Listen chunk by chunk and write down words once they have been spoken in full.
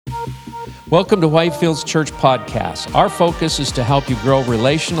Welcome to Whitefields Church Podcast. Our focus is to help you grow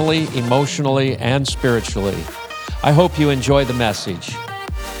relationally, emotionally, and spiritually. I hope you enjoy the message.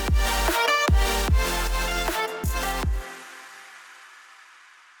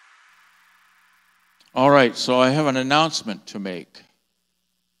 All right, so I have an announcement to make,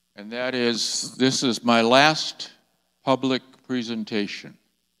 and that is, this is my last public presentation.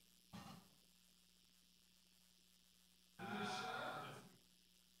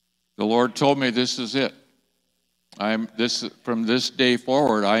 The Lord told me this is it. From this day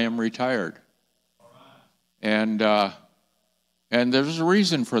forward, I am retired. And there's a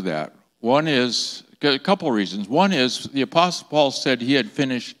reason for that. A couple reasons. One is the Apostle Paul said he had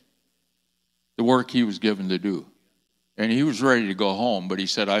finished the work he was given to do. And he was ready to go home, but he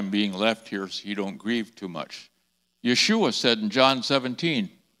said, I'm being left here so you don't grieve too much. Yeshua said in John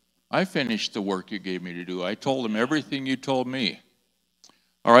 17, I finished the work you gave me to do. I told him everything you told me.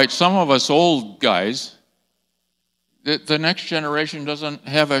 All right, some of us old guys, the next generation doesn't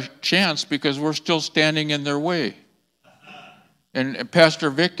have a chance because we're still standing in their way. And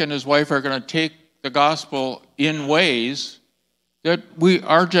Pastor Vic and his wife are going to take the gospel in ways that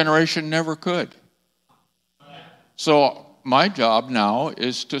our generation never could. So my job now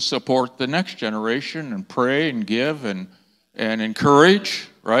is to support the next generation and pray and give and encourage,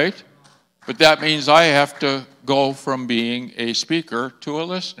 right? But that means I have to go from being a speaker to a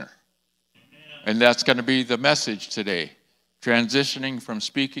listener. And that's going to be the message today, transitioning from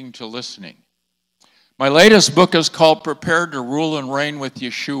speaking to listening. My latest book is called Prepared to Rule and Reign with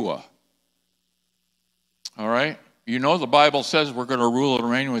Yeshua. All right? You know the Bible says we're going to rule and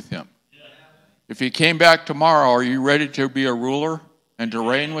reign with him. If he came back tomorrow, are you ready to be a ruler and to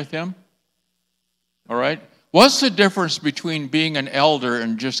reign with him? All right? What's the difference between being an elder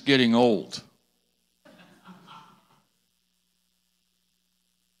and just getting old?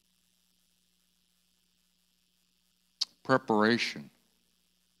 Preparation.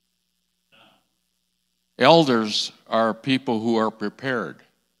 Elders are people who are prepared.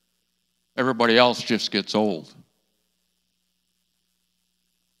 Everybody else just gets old.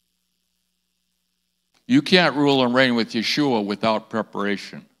 You can't rule and reign with Yeshua without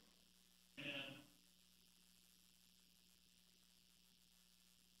preparation.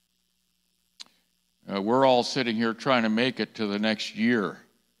 We're all sitting here trying to make it to the next year.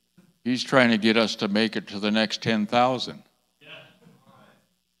 He's trying to get us to make it to the next 10,000.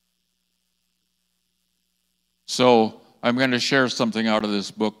 So I'm going to share something out of this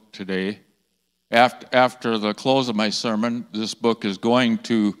book today. After the close of my sermon, this book is going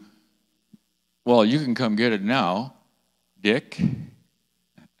to, well, you can come get it now, Dick.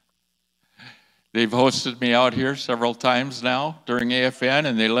 They've hosted me out here several times now during AFN,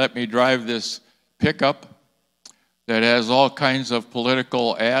 and they let me drive this pickup that has all kinds of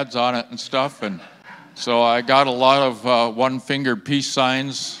political ads on it and stuff. And so I got a lot of one-fingered peace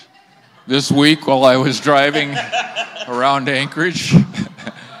signs this week while I was driving around Anchorage.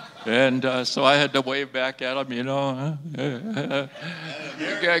 And so I had to wave back at them, you know.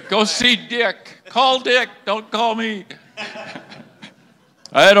 Go see Dick. Call Dick. Don't call me.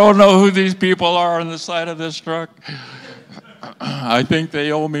 I don't know who these people are on the side of this truck. I think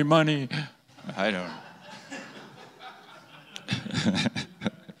they owe me money. I don't know.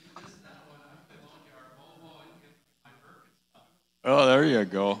 Oh, there you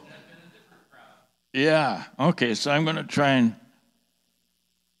go. Yeah. Okay, so I'm going to try and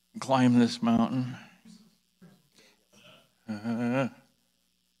climb this mountain.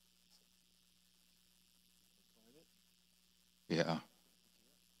 Yeah.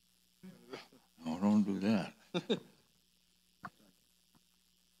 No, don't do that.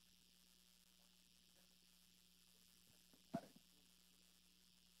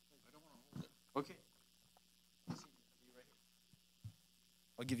 Okay.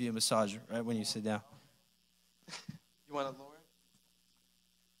 I'll give you a massage right when you sit down. You want to lower it?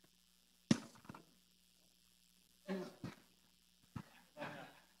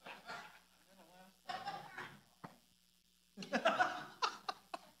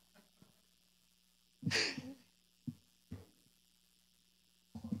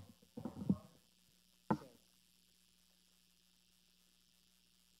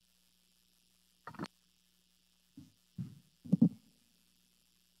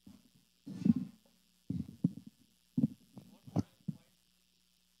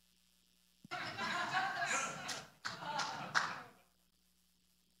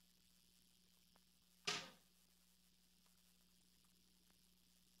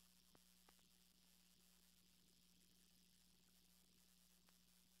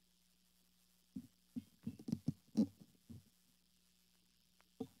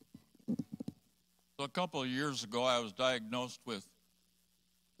 So a couple of years ago, I was diagnosed with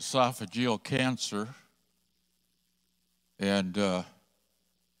esophageal cancer, and I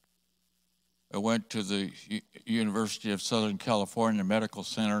went to the University of Southern California Medical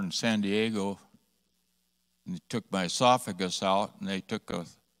Center in San Diego, and they took my esophagus out, and they took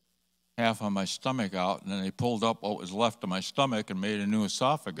half of my stomach out, and then they pulled up what was left of my stomach and made a new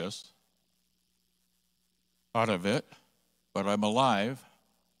esophagus out of it, but I'm alive.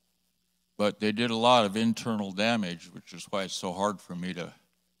 But they did a lot of internal damage, which is why it's so hard for me to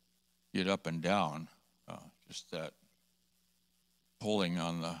get up and down. Just that pulling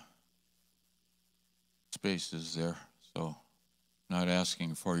on the spaces there. So not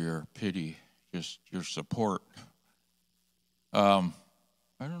asking for your pity, just your support. I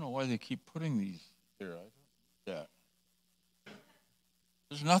don't know why they keep putting these here. I don't do that.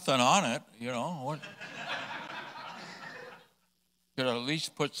 There's nothing on it, you know. What? Could at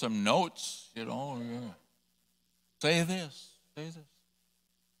least put some notes, you know. Say this, say this.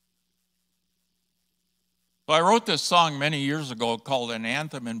 So I wrote this song many years ago called An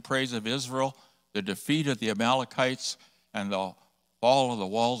Anthem in Praise of Israel, the defeat of the Amalekites, and the fall of the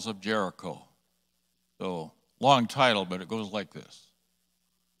walls of Jericho. So, long title, but it goes like this.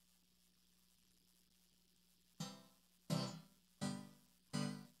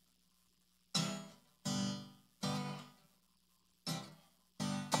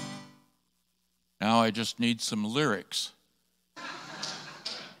 Now I just need some lyrics.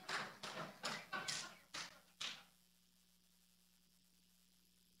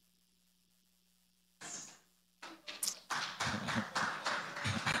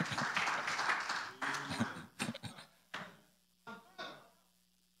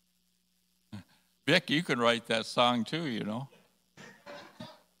 Vic, you can write that song too, you know.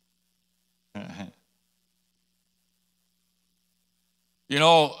 You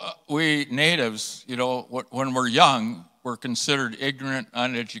know, we natives, you know, when we're young, we're considered ignorant,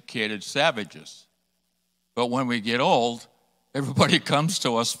 uneducated savages. But when we get old, everybody comes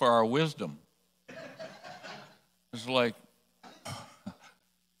to us for our wisdom. It's like,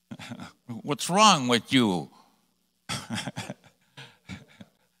 what's wrong with you?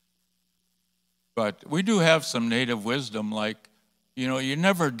 But we do have some native wisdom, like, you know, you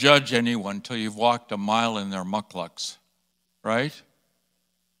never judge anyone till you've walked a mile in their mucklucks, right?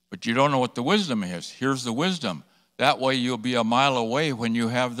 But you don't know what the wisdom is. Here's the wisdom. That way you'll be a mile away when you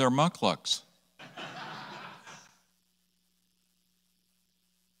have their mucklucks.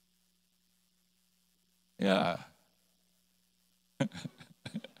 Yeah.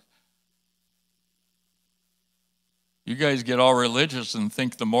 You guys get all religious and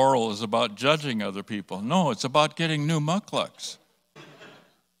think the moral is about judging other people. No, it's about getting new mucklucks.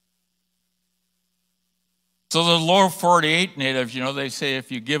 So the lower 48 natives, you know, they say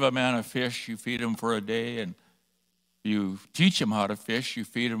if you give a man a fish, you feed him for a day, and you teach him how to fish, you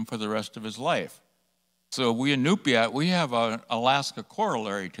feed him for the rest of his life. So we in Nupiat, we have an Alaska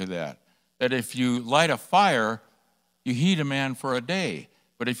corollary to that, that if you light a fire, you heat a man for a day.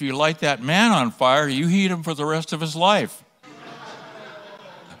 But if you light that man on fire, you heat him for the rest of his life.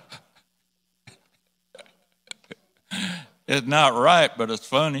 It's not right, but it's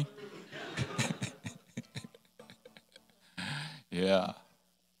funny. Yeah.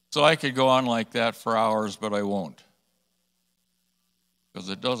 So I could go on like that for hours, but I won't. Because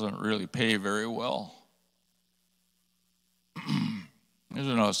it doesn't really pay very well. There's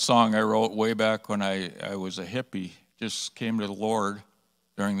a song I wrote way back when I was a hippie, just came to the Lord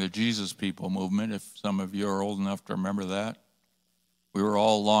during the Jesus People movement, if some of you are old enough to remember that. We were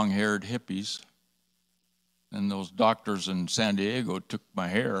all long-haired hippies, and those doctors in San Diego took my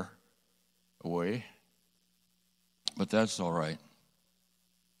hair away. But that's all right.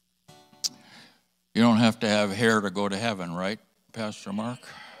 You don't have to have hair to go to heaven, right, Pastor Mark?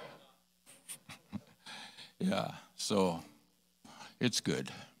 Yeah, so it's good.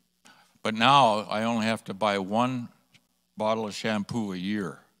 But now I only have to buy one bottle of shampoo a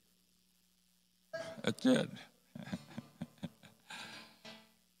year. That's it.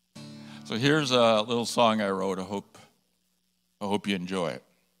 So here's a little song I wrote. I hope you enjoy it.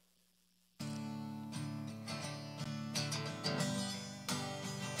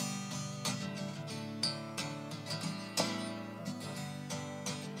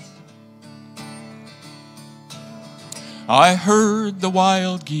 I heard the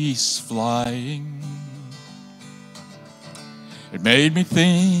wild geese flying. It made me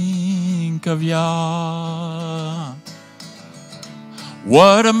think of Yah.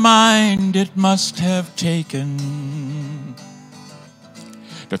 What a mind it must have taken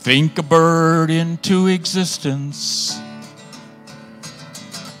to think a bird into existence.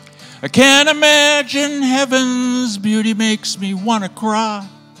 I can't imagine heaven's beauty makes me want to cry.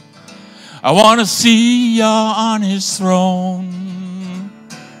 I want to see ya on his throne.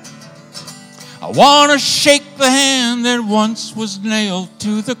 I want to shake the hand that once was nailed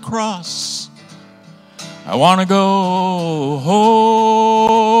to the cross. I want to go home.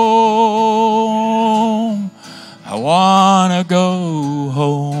 I want to go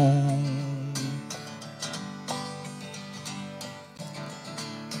home.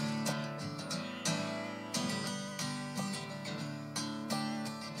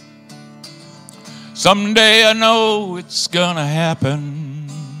 Someday I know it's gonna happen,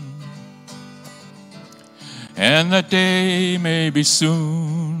 and that day may be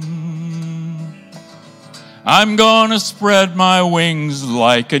soon. I'm gonna spread my wings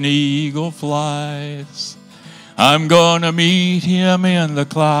like an eagle flies. I'm gonna meet him in the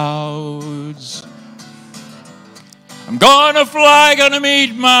clouds. I'm gonna fly, gonna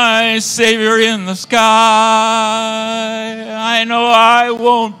meet my Savior in the sky. I know I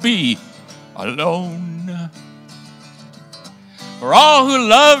won't be alone. For all who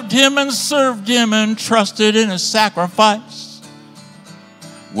loved him and served him and trusted in his sacrifice,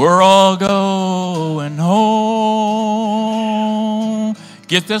 we're all going home.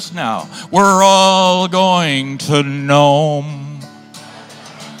 Get this now. We're all going to Nome.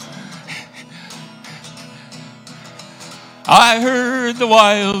 I heard the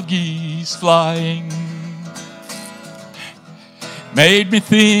wild geese flying. Made me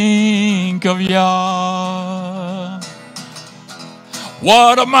think of ya.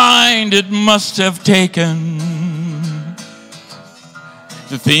 What a mind it must have taken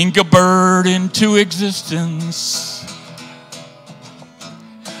to think a bird into existence.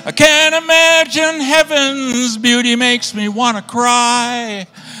 I can't imagine heaven's beauty makes me want to cry.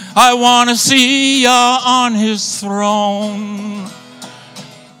 I want to see ya on his throne.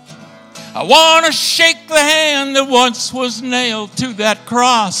 I want to shake the hand that once was nailed to that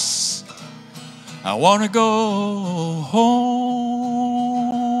cross. I want to go home.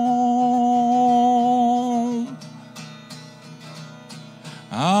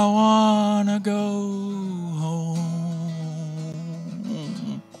 I want to go home.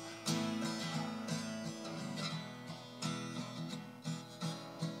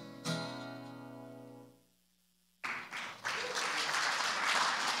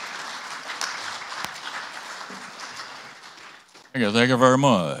 Thank you very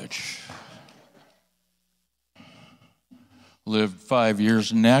much. Lived 5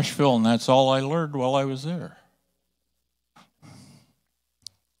 years in Nashville, and that's all I learned while I was there.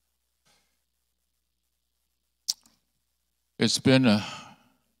 It's been a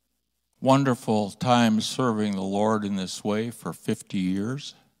wonderful time serving the Lord in this way for 50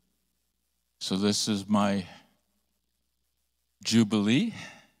 years. So this is my jubilee.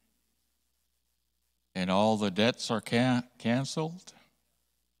 And all the debts are canceled.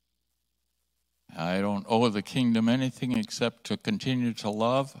 I don't owe the kingdom anything except to continue to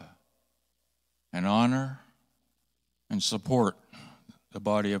love and honor and support the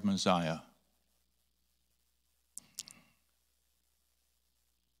body of Messiah.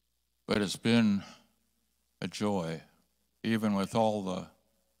 But it's been a joy, even with all the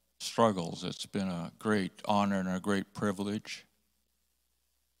struggles. It's been a great honor and a great privilege.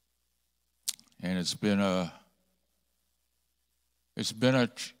 And it's been a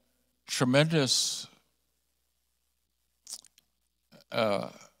tremendous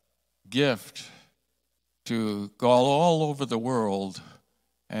gift to go all over the world,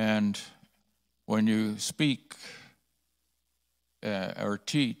 and when you speak or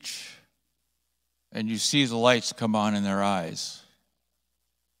teach, and you see the lights come on in their eyes.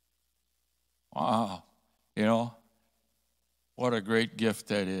 Wow, what a great gift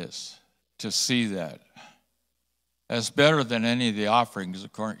that is. To see that. That's better than any of the offerings.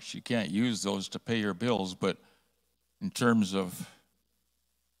 Of course, you can't use those to pay your bills, but in terms of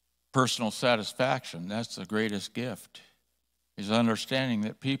personal satisfaction, that's the greatest gift, is understanding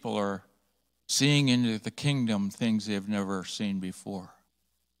that people are seeing into the kingdom things they've never seen before.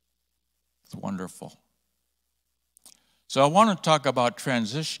 It's wonderful. So I want to talk about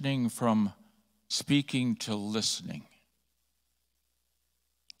transitioning from speaking to listening.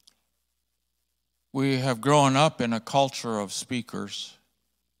 We have grown up in a culture of speakers.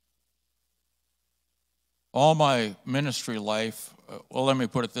 All my ministry life, let me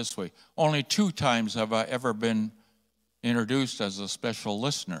put it this way. Only 2 times have I ever been introduced as a special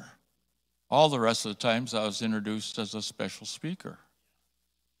listener. All the rest of the times I was introduced as a special speaker.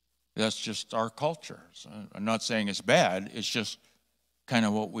 That's just our culture. So I'm not saying it's bad. It's just kind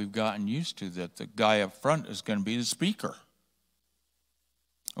of what we've gotten used to, that the guy up front is going to be the speaker.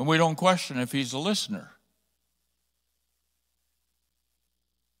 And we don't question if he's a listener.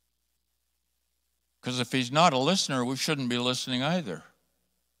 Because if he's not a listener, we shouldn't be listening either.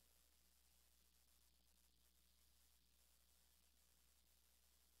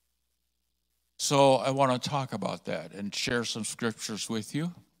 So I want to talk about that and share some scriptures with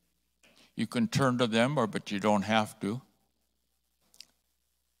you. You can turn to them, but you don't have to.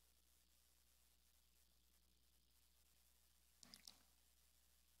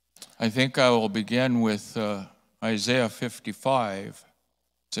 I think I will begin with Isaiah 55.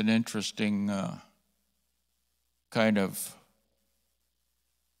 It's an interesting kind of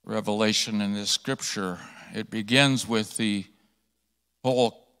revelation in this scripture. It begins with the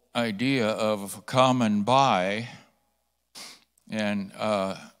whole idea of come and buy, and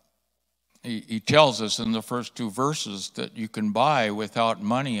he tells us in the first two verses that you can buy without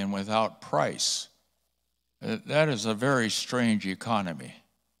money and without price. That is a very strange economy.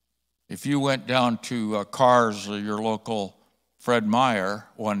 If you went down to Cars or your local Fred Meyer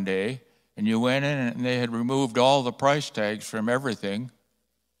one day, and you went in and they had removed all the price tags from everything,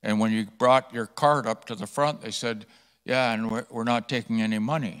 and when you brought your cart up to the front, they said, yeah, and we're not taking any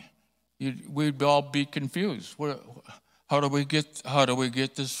money. We'd all be confused. How do we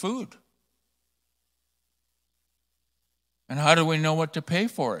get this food? And how do we know what to pay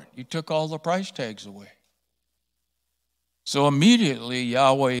for it? You took all the price tags away. So immediately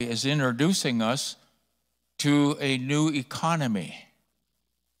Yahweh is introducing us to a new economy,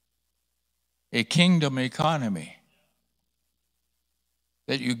 a kingdom economy.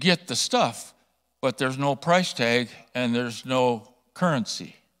 That you get the stuff, but there's no price tag and there's no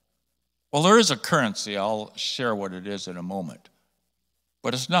currency. Well, there is a currency. I'll share what it is in a moment.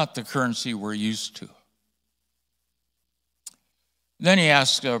 But it's not the currency we're used to. Then he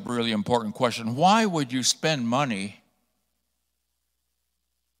asks a really important question. Why would you spend money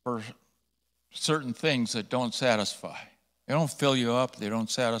for certain things that don't satisfy? They don't fill you up. They don't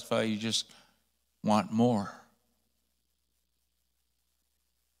satisfy. You just want more.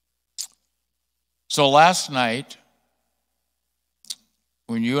 So last night,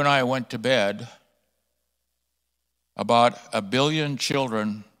 when you and I went to bed, about 1 billion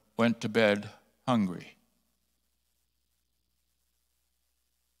children went to bed hungry.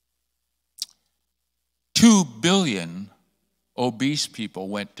 Two billion obese people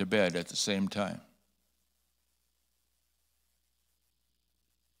went to bed at the same time.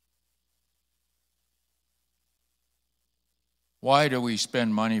 Why do we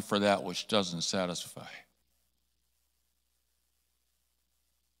spend money for that which doesn't satisfy?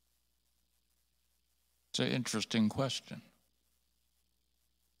 It's an interesting question.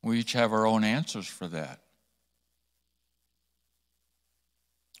 We each have our own answers for that.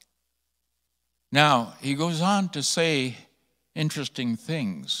 Now, he goes on to say interesting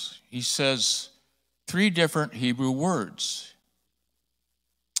things. He says 3 different Hebrew words.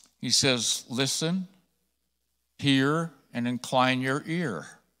 He says, listen, hear, and incline your ear.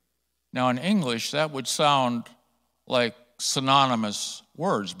 Now, in English, that would sound like synonymous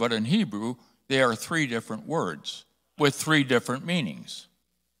words, but in Hebrew, they are 3 different words with 3 different meanings.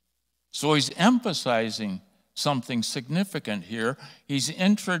 So he's emphasizing something significant here. He's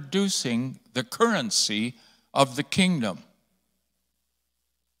introducing the currency of the kingdom.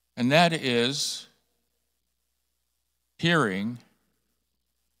 And that is hearing,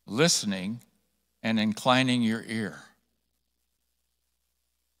 listening, and inclining your ear.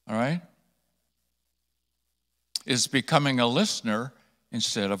 All right? Is becoming a listener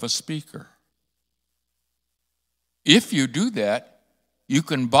instead of a speaker. If you do that, you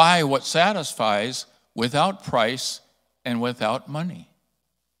can buy what satisfies without price and without money.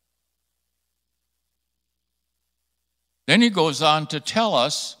 Then he goes on to tell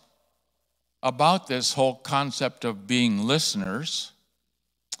us about this whole concept of being listeners.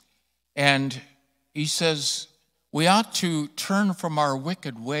 And he says, we ought to turn from our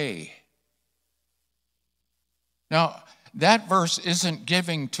wicked way. Now, that verse isn't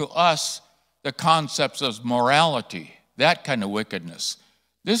giving to us the concepts of morality, that kind of wickedness.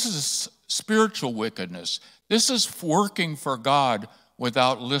 This is spiritual wickedness. This is working for God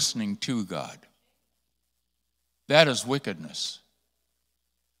without listening to God. That is wickedness.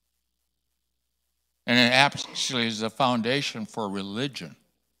 And it actually is the foundation for religion.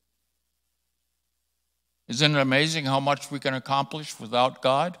 Isn't it amazing how much we can accomplish without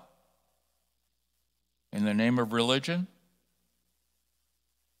God in the name of religion?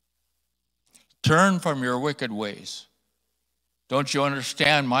 Turn from your wicked ways. Don't you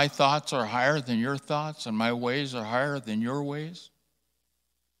understand my thoughts are higher than your thoughts and my ways are higher than your ways?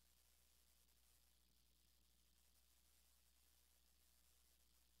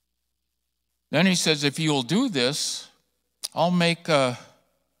 Then he says, if you'll do this, I'll make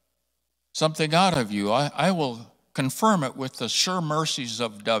something out of you. I will confirm it with the sure mercies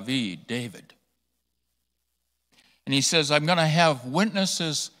of David. And he says, I'm going to have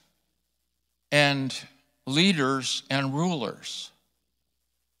witnesses and leaders and rulers.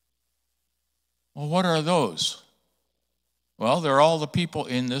 Well, what are those? Well, they're all the people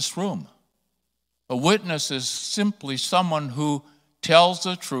in this room. A witness is simply someone who tells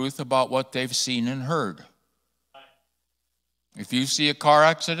the truth about what they've seen and heard. If you see a car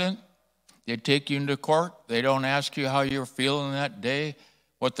accident, they take you into court. They don't ask you how you're feeling that day,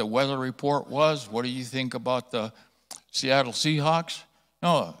 what the weather report was, what do you think about the Seattle Seahawks?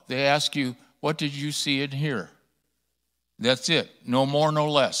 No, they ask you, what did you see and hear? That's it. No more, no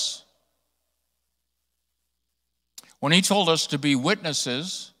less. When he told us to be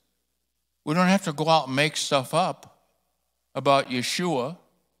witnesses, we don't have to go out and make stuff up about Yeshua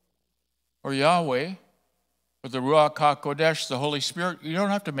or Yahweh or the Ruach HaKodesh, the Holy Spirit. You don't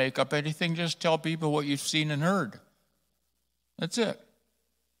have to make up anything. Just tell people what you've seen and heard. That's it.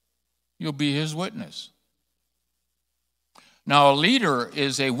 You'll be his witness. Now, a leader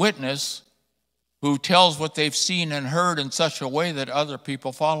is a witness who tells what they've seen and heard in such a way that other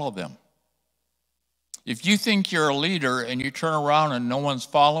people follow them. If you think you're a leader and you turn around and no one's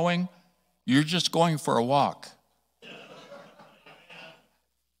following, you're just going for a walk.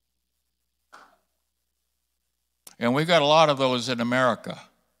 And we've got a lot of those in America.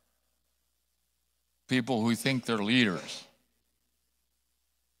 People who think they're leaders.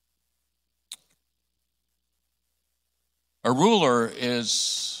 A ruler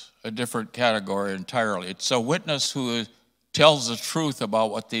is a different category entirely. It's a witness who tells the truth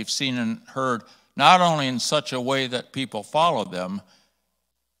about what they've seen and heard, not only in such a way that people follow them,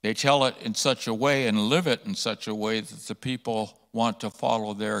 they tell it in such a way and live it in such a way that the people want to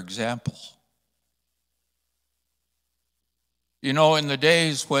follow their example. You know, in the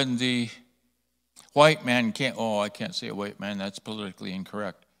days when the white man I can't say a white man, that's politically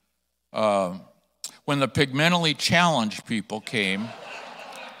incorrect. When the pigmentally challenged people came,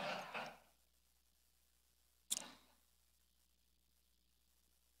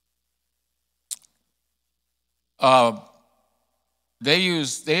 they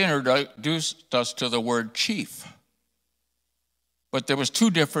introduced us to the word chief. But there was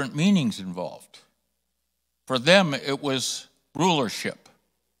two different meanings involved. For them, it was rulership.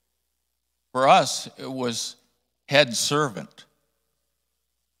 For us, it was head servant.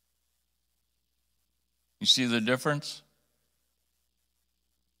 You see the difference?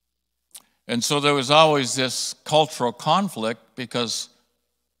 And so there was always this cultural conflict because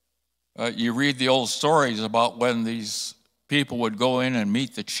you read the old stories about when these people would go in and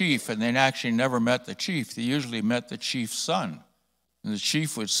meet the chief, and they actually never met the chief. They usually met the chief's son. And the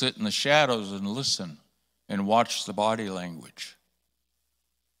chief would sit in the shadows and listen and watch the body language.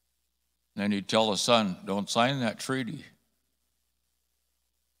 And then he'd tell the son, don't sign that treaty.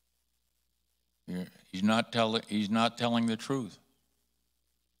 He's not telling the truth.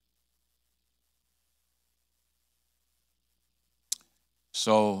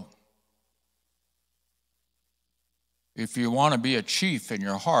 So, if you want to be a chief in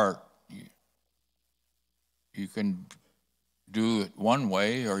your heart, you can do it one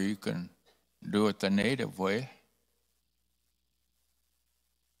way or you can do it the native way.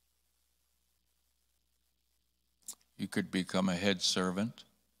 You could become a head servant.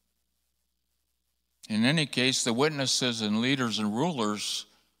 In any case, the witnesses and leaders and rulers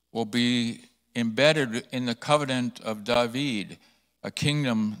will be embedded in the covenant of David, a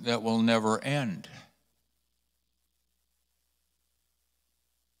kingdom that will never end.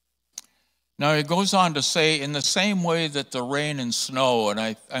 Now, he goes on to say, in the same way that the rain and snow,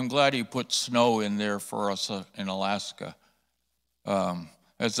 and I'm glad he put snow in there for us in Alaska.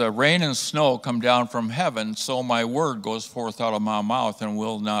 As the rain and snow come down from heaven, so my word goes forth out of my mouth and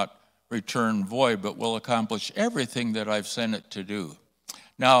will not return void, but will accomplish everything that I've sent it to do.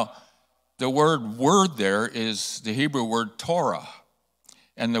 Now, the word there is the Hebrew word Torah.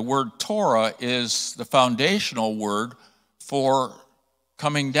 And the word Torah is the foundational word for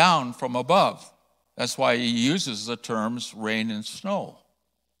coming down from above. That's why he uses the terms rain and snow.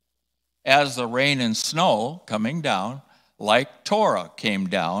 As the rain and snow coming down, like Torah came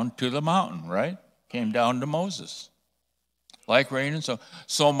down to the mountain, right? Came down to Moses. Like rain and snow.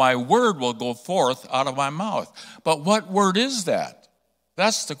 So my word will go forth out of my mouth. But what word is that?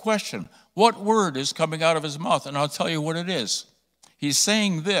 That's the question. What word is coming out of his mouth? And I'll tell you what it is. He's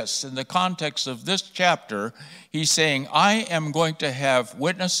saying this in the context of this chapter. He's saying, I am going to have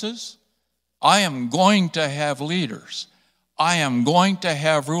witnesses. I am going to have leaders. I am going to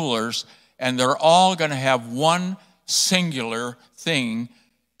have rulers. and they're all going to have one singular thing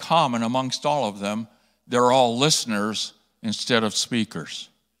common amongst all of them. They're all listeners instead of speakers.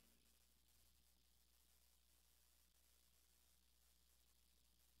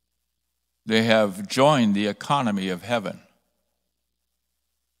 They have joined the economy of heaven.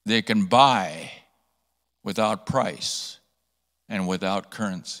 They can buy without price and without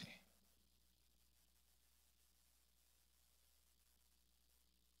currency.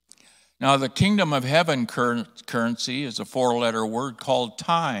 Now, the kingdom of heaven currency is a 4-letter word called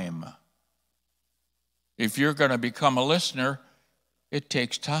time. If you're going to become a listener, it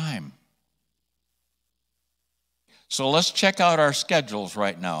takes time. So let's check out our schedules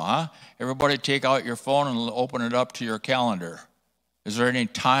right now, huh? Everybody take out your phone and open it up to your calendar. Is there any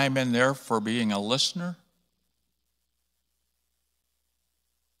time in there for being a listener?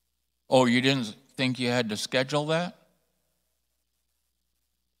 Oh, you didn't think you had to schedule that?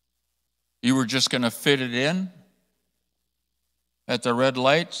 You were just going to fit it in at the red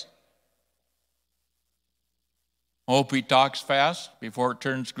lights? Hope he talks fast before it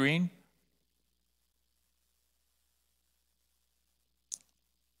turns green?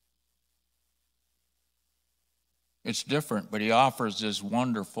 It's different, but he offers these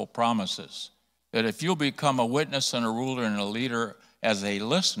wonderful promises that if you'll become a witness and a ruler and a leader as a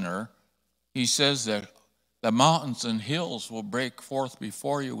listener, he says that the mountains and hills will break forth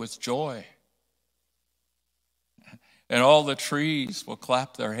before you with joy. And all the trees will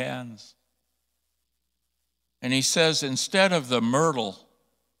clap their hands. And he says instead of the myrtle,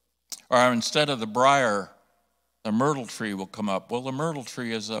 or instead of the briar, the myrtle tree will come up. Well, the myrtle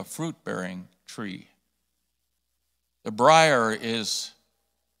tree is a fruit-bearing tree. The briar is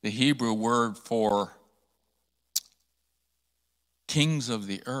the Hebrew word for kings of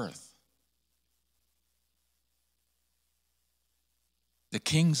the earth. The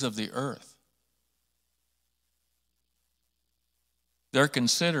kings of the earth. They're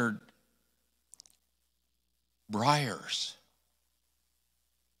considered briars,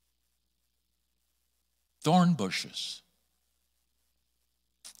 thorn bushes.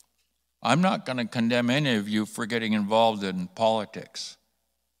 I'm not going to condemn any of you for getting involved in politics,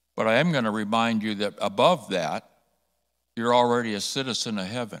 but I am going to remind you that above that, you're already a citizen of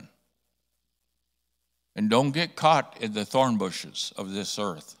heaven. And don't get caught in the thorn bushes of this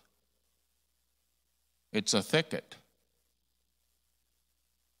earth. It's a thicket.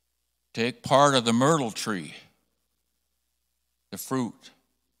 Take part of the myrtle tree, the fruit.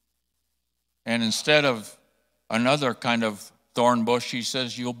 And instead of another kind of thorn bush, he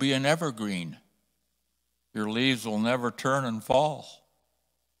says, you'll be an evergreen. Your leaves will never turn and fall.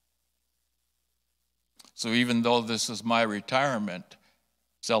 So even though this is my retirement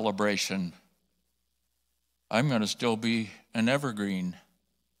celebration, I'm going to still be an evergreen.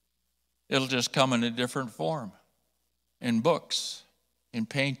 It'll just come in a different form, in books, in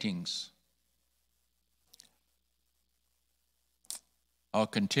paintings. I'll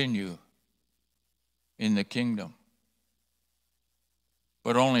continue in the kingdom,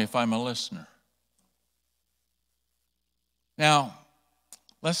 but only if I'm a listener. Now,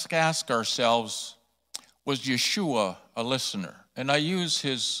 let's ask ourselves, was Yeshua a listener? And I use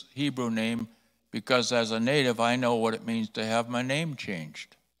his Hebrew name because as a native, I know what it means to have my name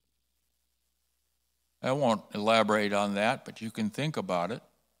changed. I won't elaborate on that, but you can think about it.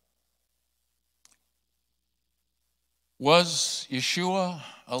 Was Yeshua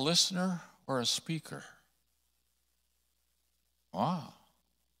a listener or a speaker? Wow.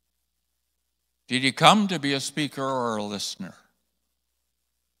 Did he come to be a speaker or a listener?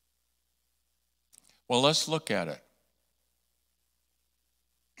 Well, let's look at it.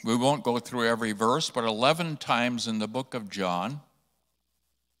 We won't go through every verse, but 11 times in the book of John,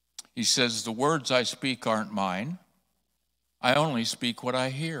 he says, the words I speak aren't mine. I only speak what I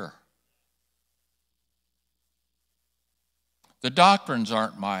hear. The doctrines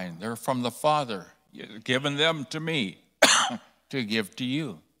aren't mine. They're from the Father. You've given them to me to give to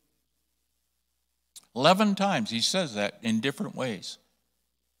you. 11 times he says that in different ways.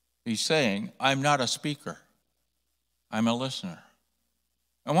 He's saying, I'm not a speaker. I'm a listener.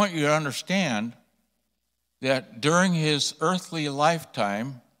 I want you to understand that during his earthly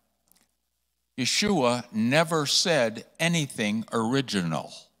lifetime, Yeshua never said anything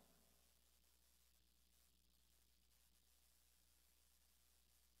original.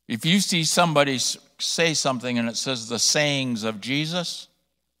 If you see somebody say something and it says the sayings of Jesus,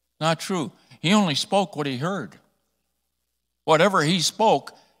 not true. He only spoke what he heard. Whatever he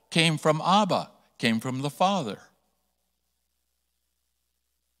spoke came from Abba, came from the Father.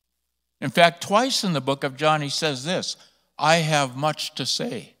 In fact, twice in the book of John he says this, I have much to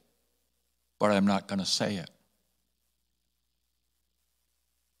say. but I'm not going to say it.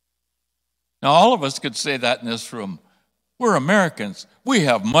 Now, all of us could say that in this room. We're Americans. We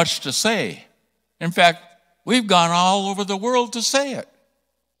have much to say. In fact, we've gone all over the world to say it.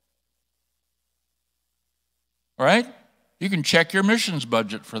 Right? You can check your missions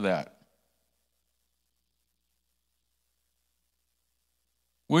budget for that.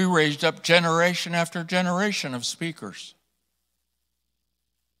 We raised up generation after generation of speakers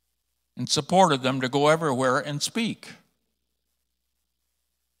and supported them to go everywhere and speak.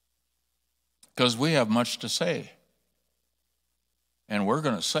 Because we have much to say. And we're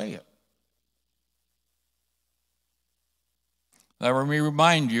going to say it. Let me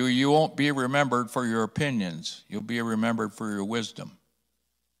remind you, you won't be remembered for your opinions. You'll be remembered for your wisdom.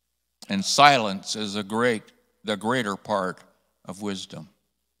 And silence is the greater part of wisdom.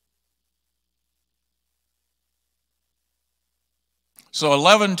 So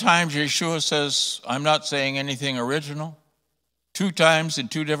 11 times Yeshua says, I'm not saying anything original. 2 times in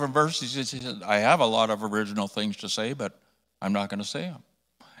 2 different verses, he says, I have a lot of original things to say, but I'm not going to say them.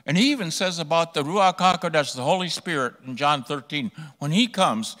 And he even says about the Ruach HaKodesh, the Holy Spirit, in John 13, when he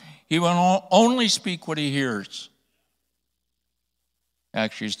comes, he will only speak what he hears.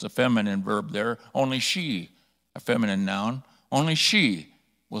 Actually, it's the feminine verb there. Only she, a feminine noun, only she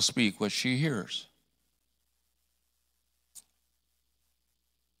will speak what she hears.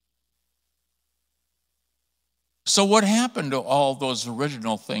 So what happened to all those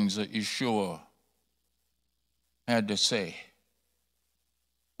original things that Yeshua had to say?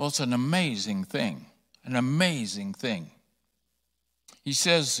 Well, it's an amazing thing, an amazing thing. He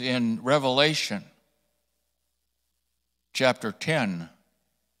says in Revelation chapter 10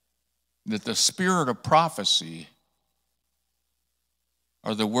 that the spirit of prophecy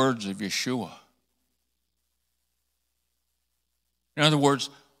are the words of Yeshua. In other words,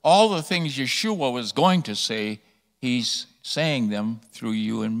 all the things Yeshua was going to say, he's saying them through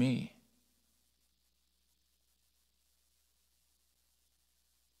you and me.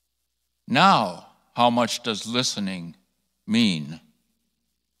 Now, how much does listening mean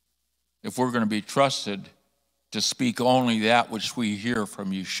if we're going to be trusted to speak only that which we hear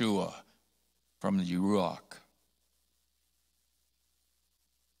from Yeshua, from the Ruach?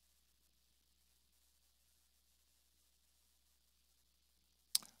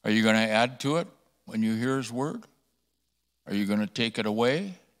 Are you going to add to it when you hear his word? Are you going to take it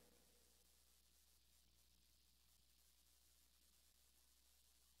away?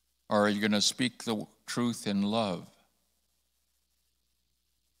 Or are you going to speak the truth in love?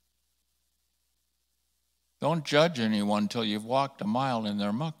 Don't judge anyone till you've walked a mile in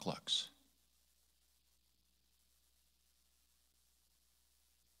their mucklucks.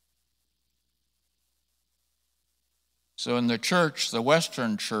 So in the church, the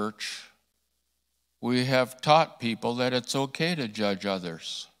Western church, we have taught people that it's okay to judge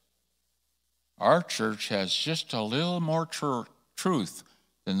others. Our church has just a little more truth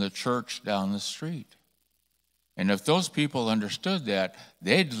than the church down the street. And if those people understood that,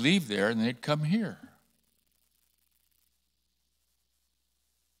 they'd leave there and they'd come here.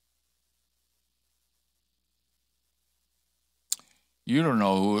 You don't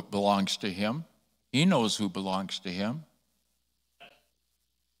know who belongs to him. He knows who belongs to him.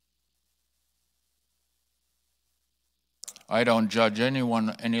 I don't judge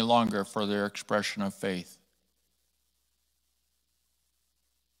anyone any longer for their expression of faith.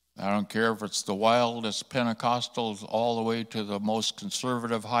 I don't care if it's the wildest Pentecostals all the way to the most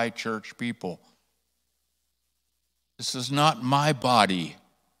conservative high church people. This is not my body.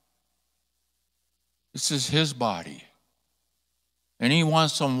 This is his body. And he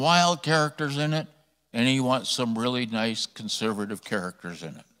wants some wild characters in it, and he wants some really nice conservative characters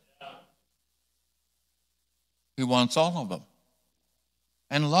in it. He wants all of them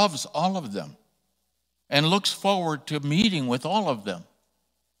and loves all of them and looks forward to meeting with all of them.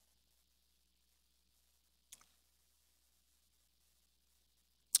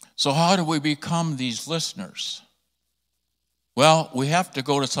 So how do we become these listeners? Well, we have to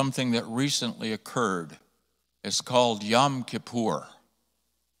go to something that recently occurred. It's called Yom Kippur.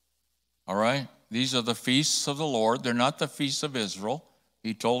 All right? These are the feasts of the Lord. They're not the feasts of Israel.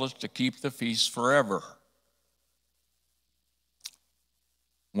 He told us to keep the feasts forever.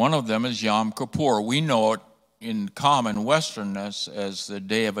 One of them is Yom Kippur. We know it in common Westernness as the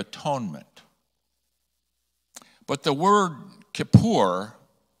Day of Atonement. But the word Kippur,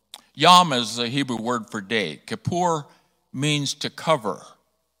 Yom is the Hebrew word for day. Kippur means to cover.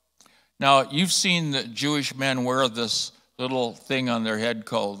 Now, you've seen the Jewish men wear this little thing on their head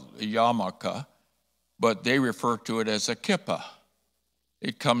called a yarmulke, but they refer to it as a kippah.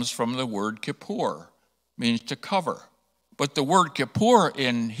 It comes from the word kippur, means to cover. But the word kippur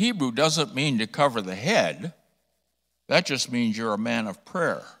in Hebrew doesn't mean to cover the head. That just means you're a man of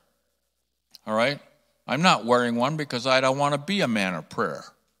prayer. All right? I'm not wearing one because I don't want to be a man of prayer.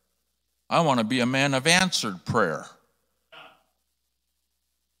 I want to be a man of answered prayer.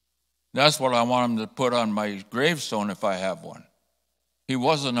 That's what I want him to put on my gravestone if I have one. He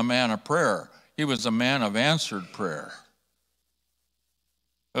wasn't a man of prayer. He was a man of answered prayer.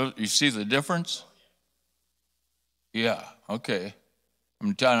 You see the difference? Yeah, okay.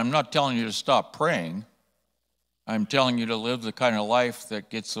 I'm not telling you to stop praying. I'm telling you to live the kind of life that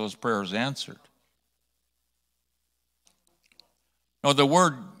gets those prayers answered. Now, the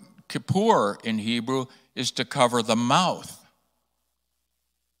word kippur in Hebrew is to cover the mouth.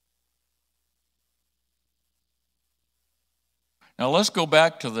 Now, let's go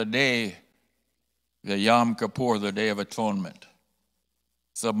back to the day, the Yom Kippur, the Day of Atonement.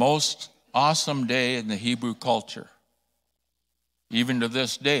 It's the most awesome day in the Hebrew culture. Even to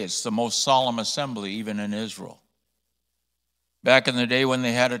this day, it's the most solemn assembly, even in Israel. Back in the day when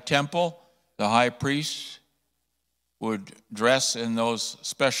they had a temple, the high priest would dress in those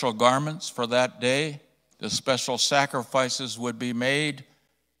special garments for that day. The special sacrifices would be made.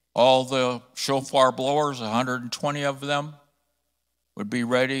 All the shofar blowers, 120 of them, would be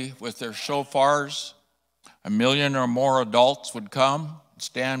ready with their shofars. 1 million or more adults would come,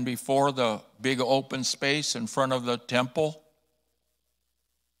 stand before the big open space in front of the temple.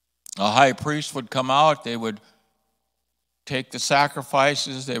 A high priest would come out. They would take the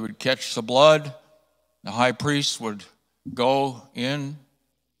sacrifices. They would catch the blood. The high priest would go in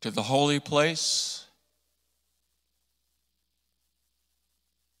to the holy place.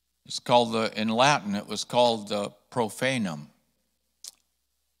 It's called in Latin, it was called the profanum.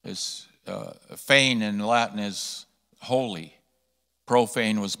 Fane in Latin is holy.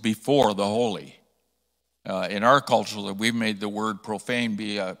 Profane was before the holy. In our culture, we've made the word profane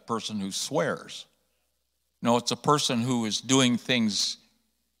be a person who swears. No, it's a person who is doing things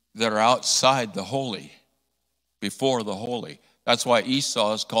that are outside the holy, before the holy. That's why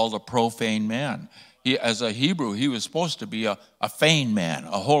Esau is called a profane man. As a Hebrew, he was supposed to be a fane man,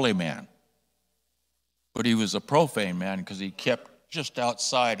 a holy man. But he was a profane man because he kept just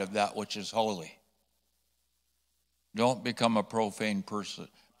outside of that which is holy. Don't become a profane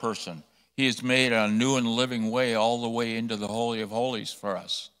person. He has made a new and living way all the way into the Holy of Holies for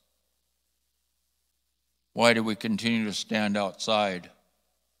us. Why do we continue to stand outside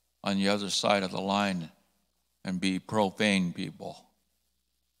on the other side of the line and be profane people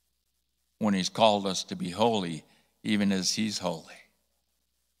when he's called us to be holy, even as he's holy?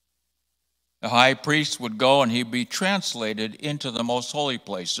 The high priest would go and he'd be translated into the most holy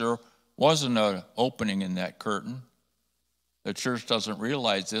place. There wasn't an opening in that curtain. The church doesn't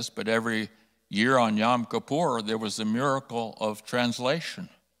realize this, but every year on Yom Kippur, there was the miracle of translation.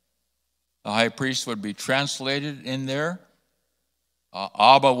 The high priest would be translated in there.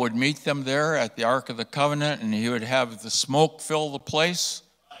 Abba would meet them there at the Ark of the Covenant, and he would have the smoke fill the place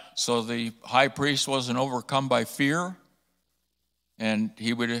so the high priest wasn't overcome by fear. And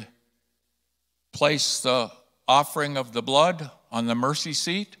he would place the offering of the blood on the mercy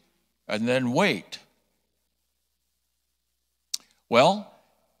seat and then wait. Well,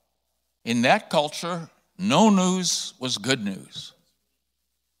 in that culture, no news was good news.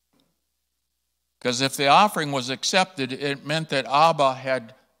 Because if the offering was accepted, it meant that Abba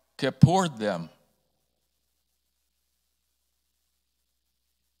had kippured them.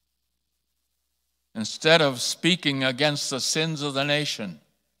 Instead of speaking against the sins of the nation,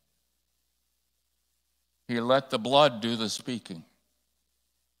 he let the blood do the speaking.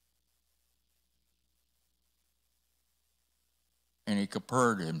 And he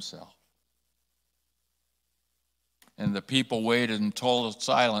kippured himself. And the people waited in total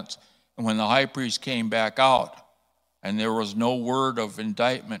silence. And when the high priest came back out, and there was no word of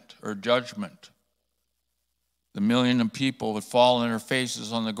indictment or judgment, the 1 million people would fall on their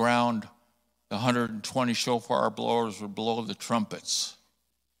faces on the ground. The 120 shofar blowers would blow the trumpets.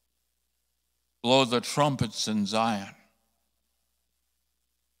 Blow the trumpets in Zion.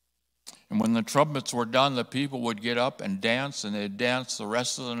 And when the trumpets were done, the people would get up and dance, and they'd dance the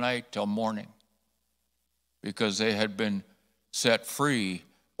rest of the night till morning because they had been set free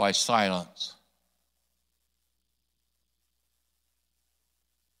by silence.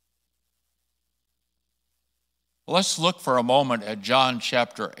 Let's look for a moment at John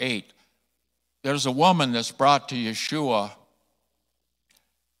chapter 8. There's a woman that's brought to Yeshua,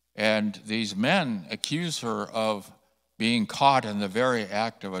 and these men accuse her of being caught in the very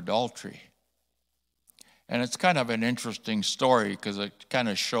act of adultery. And it's kind of an interesting story because it kind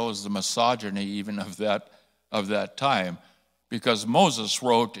of shows the misogyny even of that time. Because Moses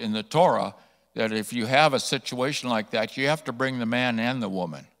wrote in the Torah that if you have a situation like that, you have to bring the man and the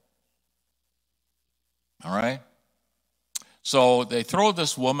woman. All right? So they throw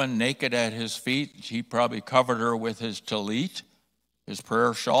this woman naked at his feet. He probably covered her with his tallit, his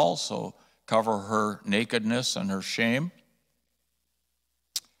prayer shawl, so cover her nakedness and her shame.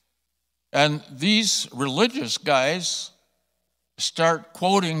 And these religious guys start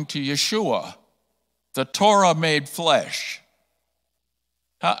quoting to Yeshua, the Torah made flesh.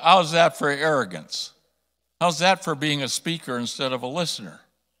 How's that for arrogance? How's that for being a speaker instead of a listener?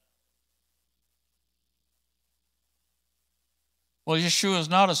 Well, Yeshua is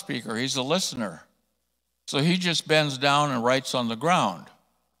not a speaker, he's a listener. So he just bends down and writes on the ground.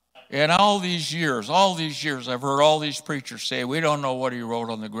 And all these years, I've heard all these preachers say, we don't know what he wrote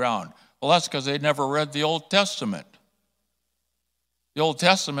on the ground. Well, that's because they never read the Old Testament. The Old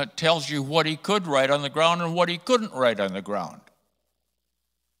Testament tells you what he could write on the ground and what he couldn't write on the ground.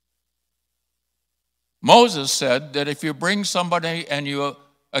 Moses said that if you bring somebody and you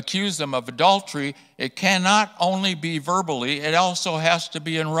accuse them of adultery, it cannot only be verbally, it also has to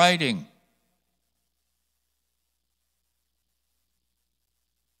be in writing.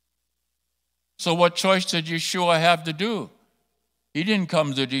 So what choice did Yeshua have to do? He didn't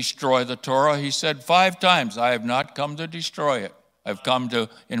come to destroy the Torah. He said 5 times, I have not come to destroy it. I've come to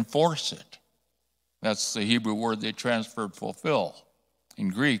enforce it. That's the Hebrew word they transferred fulfill. In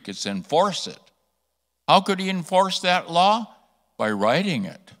Greek, it's enforce it. How could he enforce that law? By writing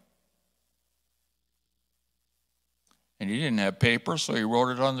it. And he didn't have paper, so he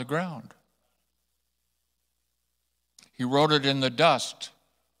wrote it on the ground. He wrote it in the dust.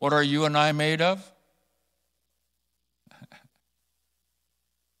 What are you and I made of?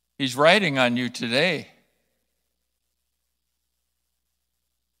 He's writing on you today.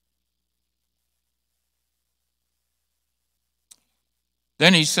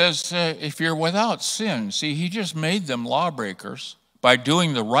 Then he says, if you're without sin, see, he just made them lawbreakers. By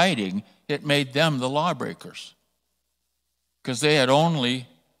doing the writing, it made them the lawbreakers. Because they had only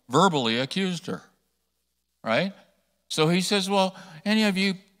verbally accused her, right? So he says, well, any of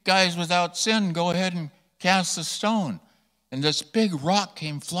you guys without sin, go ahead and cast the stone. And this big rock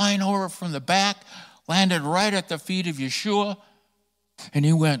came flying over from the back, landed right at the feet of Yeshua, and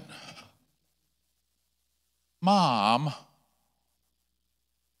he went, Mom,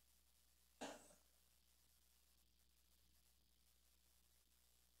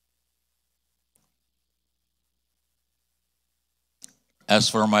 as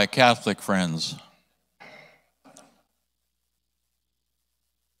for my Catholic friends,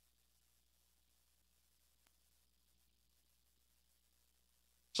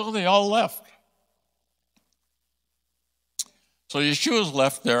 so they all left. So Yeshua's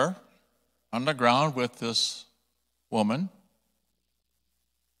left there on the ground with this woman.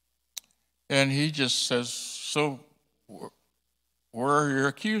 And he just says, so where are your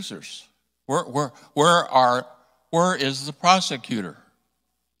accusers? Where is the prosecutor?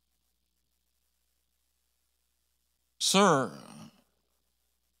 Sir,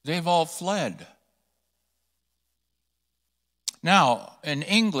 they've all fled. Now, in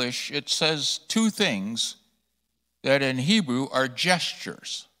English, it says 2 things that in Hebrew are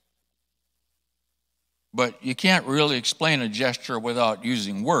gestures. But you can't really explain a gesture without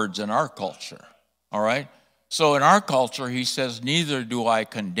using words in our culture, all right? So in our culture, he says, neither do I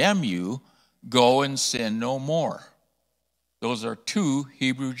condemn you, go and sin no more. Those are 2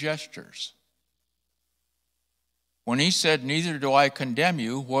 Hebrew gestures. When he said, neither do I condemn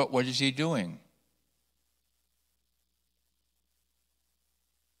you, what is he doing?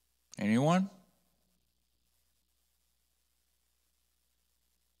 Anyone?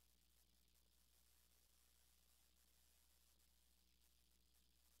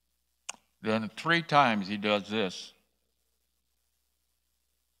 Then 3 times he does this.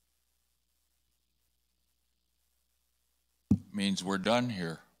 Means we're done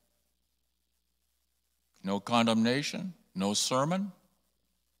here. No condemnation, no sermon,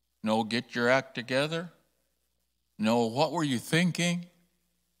 no get your act together, no what were you thinking?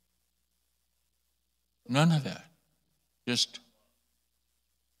 None of that. Just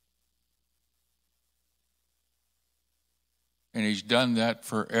and he's done that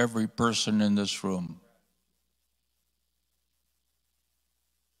for every person in this room.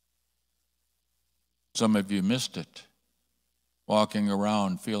 Some of you missed it, walking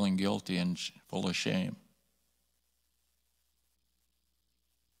around feeling guilty and full of shame.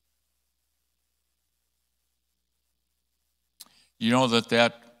 You know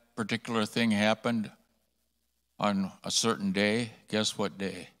that particular thing happened on a certain day. Guess what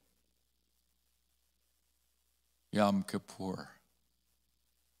day? Yom Kippur.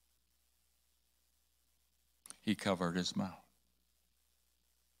 He covered his mouth.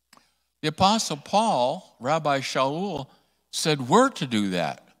 The Apostle Paul, Rabbi Shaul, said we're to do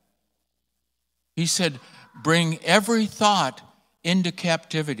that. He said, bring every thought into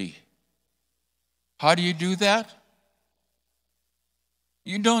captivity. How do you do that?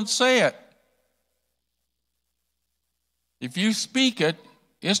 You don't say it. If you speak it,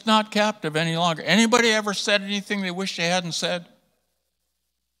 it's not captive any longer. Anybody ever said anything they wish they hadn't said?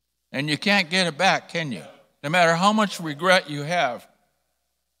 And you can't get it back, can you? No matter how much regret you have,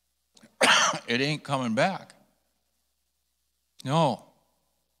 it ain't coming back. No.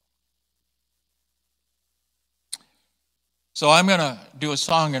 So I'm going to do a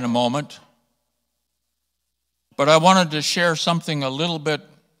song in a moment, but I wanted to share something a little bit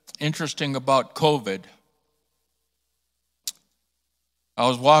interesting about COVID. I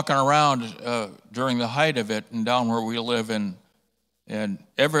was walking around during the height of it and down where we live, and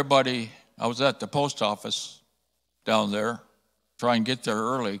everybody, I was at the post office down there, try and get there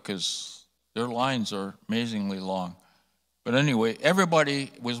early because their lines are amazingly long. But anyway,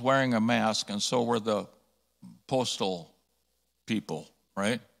 everybody was wearing a mask, and so were the postal people,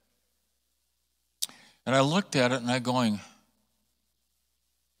 right? And I looked at it and I'm going,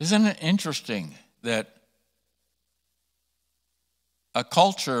 isn't it interesting that a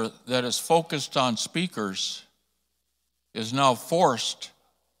culture that is focused on speakers is now forced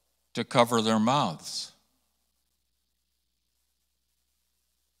to cover their mouths?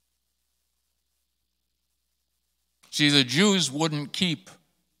 See, the Jews wouldn't keep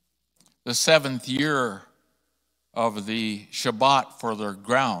the 7th year of the Shabbat for their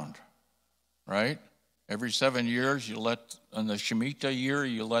ground, right? Every 7 years, in the Shemitah year,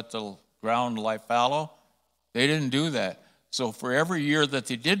 you let the ground lie fallow. They didn't do that. So for every year that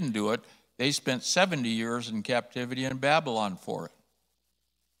they didn't do it, they spent 70 years in captivity in Babylon for it.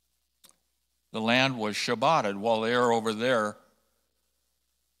 The land was Shabbated while they were over there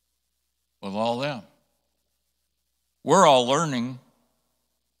with all them. We're all learning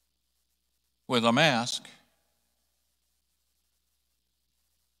with a mask.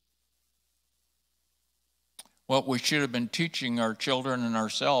 What we should have been teaching our children and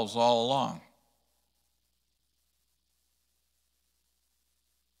ourselves all along.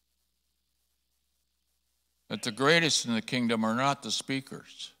 That the greatest in the kingdom are not the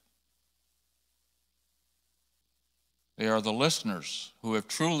speakers. They are the listeners who have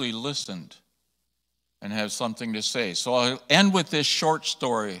truly listened and have something to say. So I'll end with this short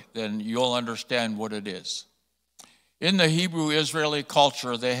story, then you'll understand what it is. In the Hebrew Israeli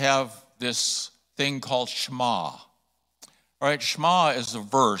culture, they have this thing called Shema. All right, Shema is a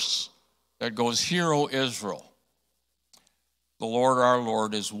verse that goes, "Hear, O Israel, the Lord our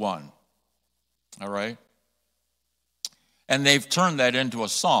Lord is one." All right? And they've turned that into a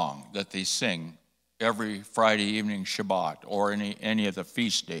song that they sing every Friday evening Shabbat or any of the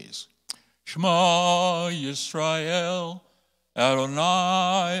feast days. Shema Yisrael,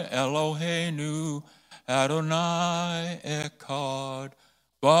 Adonai Eloheinu, Adonai Echad,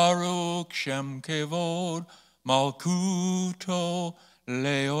 Baruch Shem Kevod, Malkuto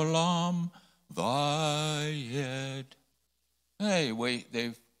Leolam Vayed.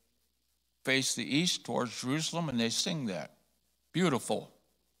 They face the east towards Jerusalem and they sing that. Beautiful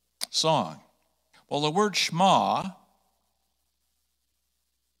song. Well, the word Shema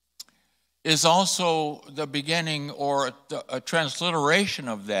is also the beginning, or a transliteration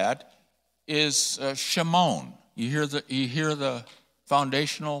of that is Shimon. You hear the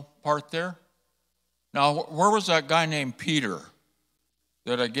foundational part there? Now, where was that guy named Peter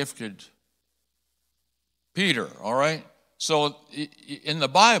that I gifted? Peter, all right? So in the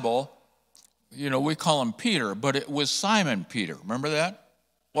Bible, we call him Peter, but it was Simon Peter. Remember that?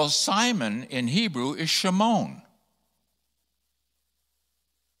 Well, Simon in Hebrew is Shimon.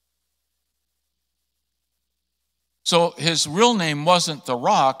 So his real name wasn't the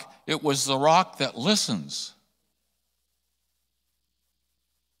rock, it was the rock that listens.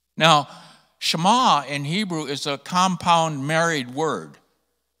 Now, Shema in Hebrew is a compound married word.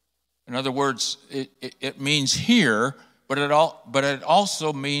 In other words, it means hear, but it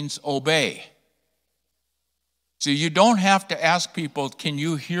also means obey. So you don't have to ask people, can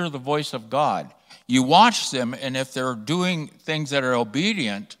you hear the voice of God? You watch them, and if they're doing things that are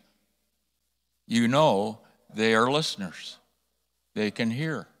obedient, you know they are listeners. They can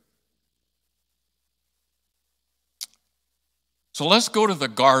hear. So let's go to the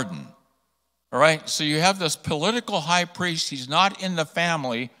garden. All right, so you have this political high priest. He's not in the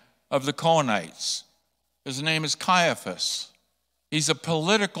family of the Cohenites. His name is Caiaphas. He's a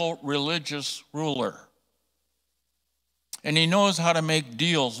political religious ruler. And he knows how to make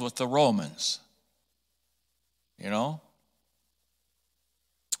deals with the Romans. You know?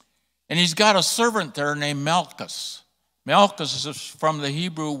 And he's got a servant there named Malchus. Malchus is from the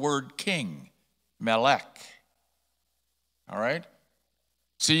Hebrew word king, melech. All right?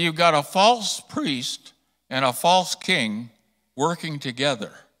 So you've got a false priest and a false king working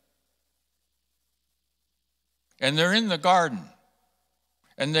together. And they're in the garden.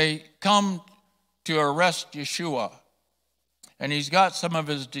 And they come to arrest Yeshua. And he's got some of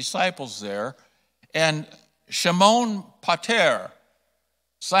his disciples there. And Shimon Pater,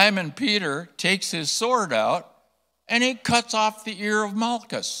 Simon Peter, takes his sword out and he cuts off the ear of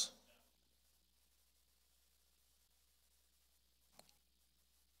Malchus.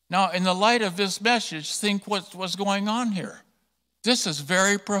 Now, in the light of this message, think what's going on here. This is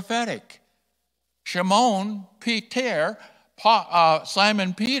very prophetic. Shimon Peter,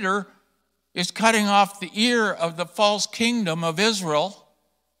 Simon Peter, is cutting off the ear of the false kingdom of Israel,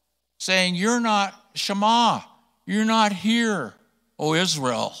 saying, "You're not Shema, you're not here, O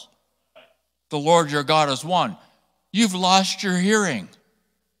Israel. The Lord your God is one. You've lost your hearing.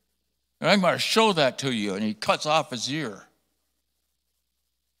 And I'm going to show that to you." And he cuts off his ear.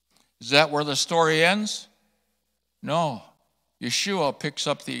 Is that where the story ends? No. Yeshua picks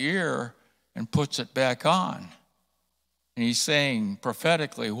up the ear and puts it back on. And he's saying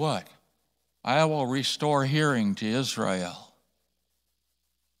prophetically what? I will restore hearing to Israel.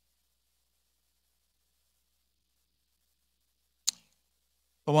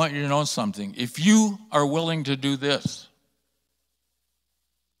 I want you to know something. If you are willing to do this,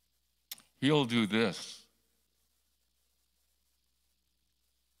 he'll do this.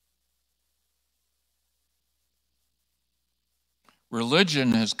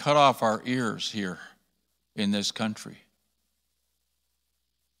 Religion has cut off our ears here in this country.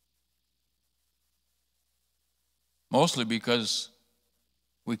 Mostly because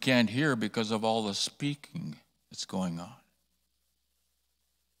we can't hear because of all the speaking that's going on.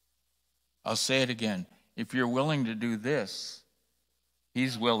 I'll say it again. If you're willing to do this,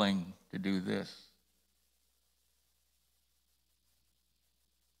 he's willing to do this.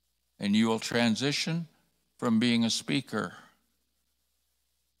 And you will transition from being a speaker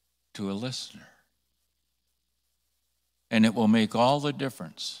to a listener. And it will make all the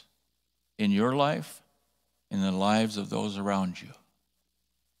difference in your life, in the lives of those around you.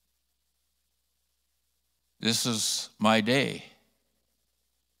 This is my day.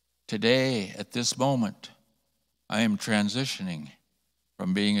 Today, at this moment, I am transitioning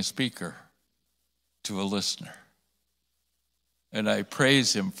from being a speaker to a listener. And I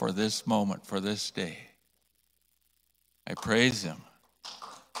praise him for this moment, for this day. I praise him.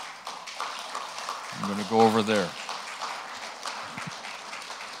 I'm going to go over there.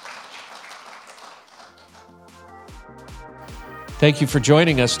 Thank you for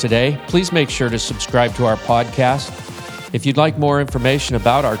joining us today. Please make sure to subscribe to our podcast. If you'd like more information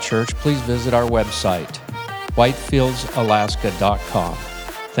about our church, please visit our website, whitefieldsalaska.com.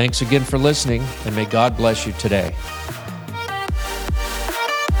 Thanks again for listening, and may God bless you today.